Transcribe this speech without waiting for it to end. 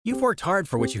You've worked hard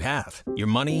for what you have. Your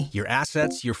money, your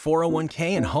assets, your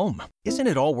 401k, and home. Isn't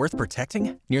it all worth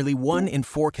protecting? Nearly 1 in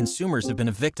 4 consumers have been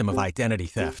a victim of identity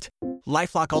theft.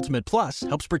 LifeLock Ultimate Plus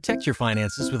helps protect your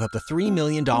finances with up to $3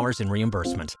 million in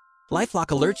reimbursement. LifeLock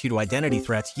alerts you to identity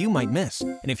threats you might miss.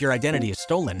 And if your identity is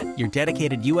stolen, your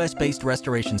dedicated U.S.-based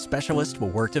restoration specialist will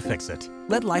work to fix it.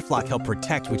 Let LifeLock help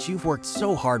protect what you've worked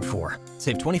so hard for.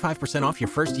 Save 25% off your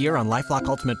first year on LifeLock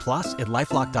Ultimate Plus at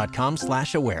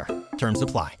LifeLock.com/aware. Terms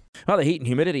apply. Well, the heat and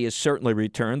humidity has certainly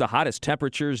returned. The hottest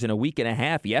temperatures in a week and a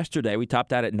half yesterday. We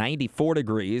topped out at 94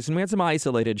 degrees, and we had some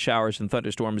isolated showers and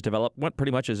thunderstorms develop. Went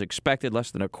pretty much as expected,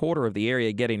 less than a quarter of the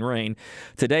area getting rain.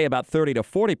 Today, about 30 to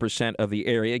 40% of the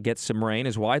area gets some rain,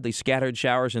 as widely scattered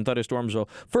showers and thunderstorms will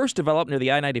first develop near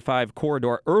the I-95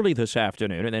 corridor early this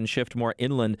afternoon and then shift more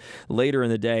inland later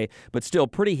in the day, but still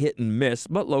pretty hit and miss,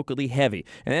 but locally heavy.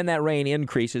 And then that rain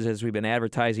increases as we've been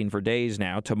advertising for days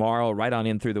now. Tomorrow, right on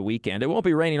in through the weekend. It won't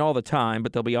be raining all the time,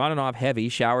 but there'll be on and off heavy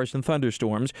showers and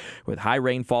thunderstorms with high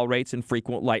rainfall rates and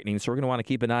frequent lightning. So we're going to want to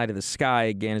keep an eye to the sky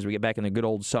again as we get back in the good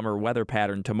old summer weather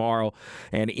pattern tomorrow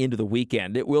and into the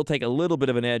weekend. It will take a little bit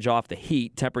of an edge off the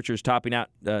heat. Temperatures topping out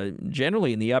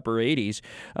generally in the upper 80s,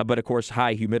 but of course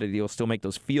high humidity will still make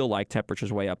those feel like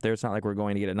temperatures way up there. It's not like we're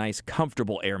going to get a nice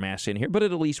comfortable air mass in here, but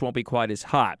it at least won't be quite as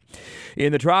hot.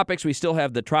 In the tropics, we still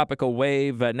have the tropical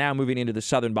wave now moving into the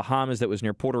southern Bahamas that was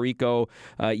near Puerto Rico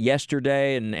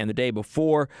yesterday and the day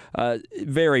before.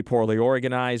 Very poorly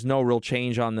organized. No real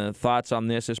change on the thoughts on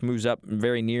this. This moves up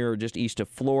very near just east of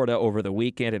Florida over the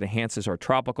weekend. It enhances our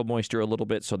tropical moisture a little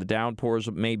bit, so the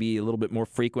downpours may be a little bit more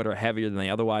frequent or heavier than they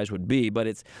otherwise would be, but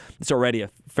it's already a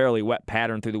fairly wet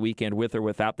pattern through the weekend with or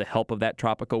without the help of that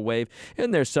tropical wave,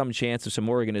 and there's some chance of some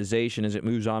organization as it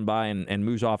moves on by and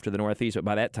moves off to the northeast, but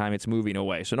by that time it's moving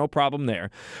away, so no problem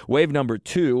there. Wave number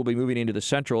 2 will be moving into the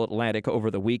central Atlantic over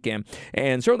the weekend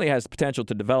and certainly has the potential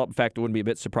to develop. In fact, I wouldn't be a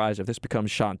bit surprised if this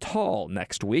becomes CHANTAL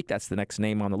next week. That's the next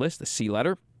name on the list, the C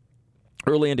letter.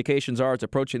 Early indications are it's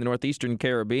approaching the northeastern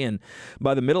Caribbean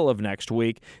by the middle of next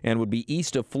week and would be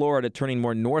east of Florida, turning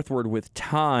more northward with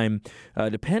time,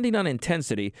 depending on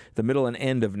intensity, the middle and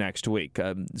end of next week.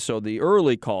 So the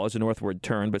early call is a northward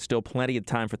turn, but still plenty of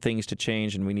time for things to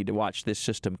change, and we need to watch this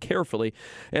system carefully,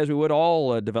 as we would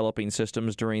all developing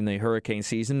systems during the hurricane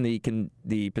season.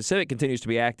 The Pacific continues to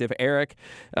be active. Eric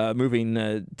moving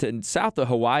to south of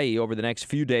Hawaii over the next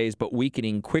few days, but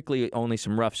weakening quickly. Only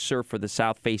some rough surf for the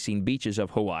south-facing beaches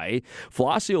of Hawaii.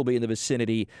 Flossie will be in the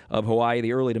vicinity of Hawaii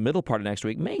the early to middle part of next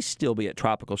week. May still be at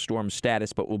tropical storm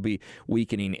status, but will be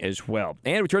weakening as well.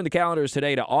 And we turn the calendars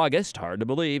today to August. Hard to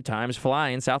believe. Time's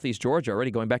flying. Southeast Georgia already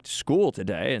going back to school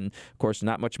today. And, of course,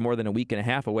 not much more than a week and a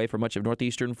half away from much of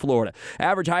northeastern Florida.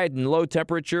 Average high and low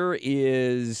temperature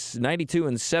is 92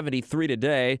 and 73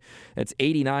 today. It's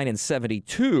 89 and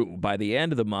 72 by the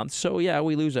end of the month. So, yeah,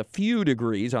 we lose a few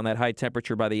degrees on that high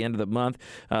temperature by the end of the month.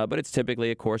 But it's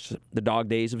typically, of course, the dog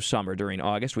days of summer during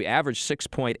August. We average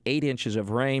 6.8 inches of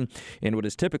rain in what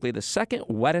is typically the second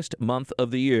wettest month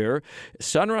of the year.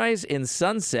 Sunrise and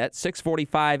sunset,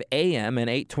 6:45 a.m. and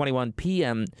 8:21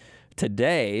 p.m.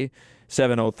 today.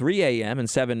 7:03 a.m. and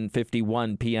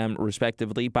 7:51 p.m.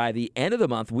 respectively. By the end of the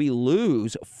month, we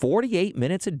lose 48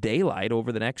 minutes of daylight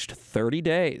over the next 30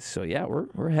 days. So, yeah,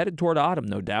 we're headed toward autumn,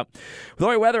 no doubt. With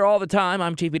all your weather all the time,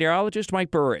 I'm Chief Meteorologist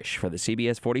Mike Burrish for the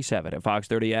CBS 47 at Fox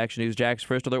 30 Action News Jack's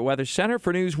First Alert Weather Center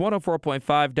for News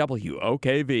 104.5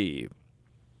 WOKV.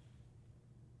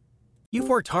 You've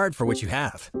worked hard for what you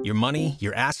have. Your money,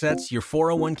 your assets, your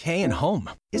 401k, and home.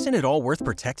 Isn't it all worth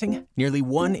protecting? Nearly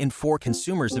 1 in 4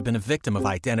 consumers have been a victim of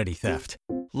identity theft.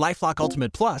 LifeLock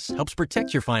Ultimate Plus helps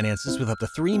protect your finances with up to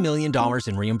 $3 million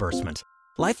in reimbursement.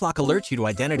 LifeLock alerts you to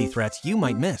identity threats you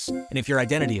might miss. And if your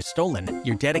identity is stolen,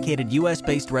 your dedicated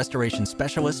U.S.-based restoration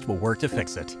specialist will work to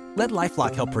fix it. Let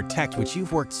LifeLock help protect what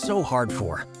you've worked so hard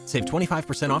for. Save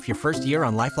 25% off your first year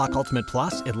on LifeLock Ultimate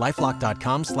Plus at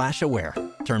LifeLock.com/aware.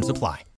 Terms apply.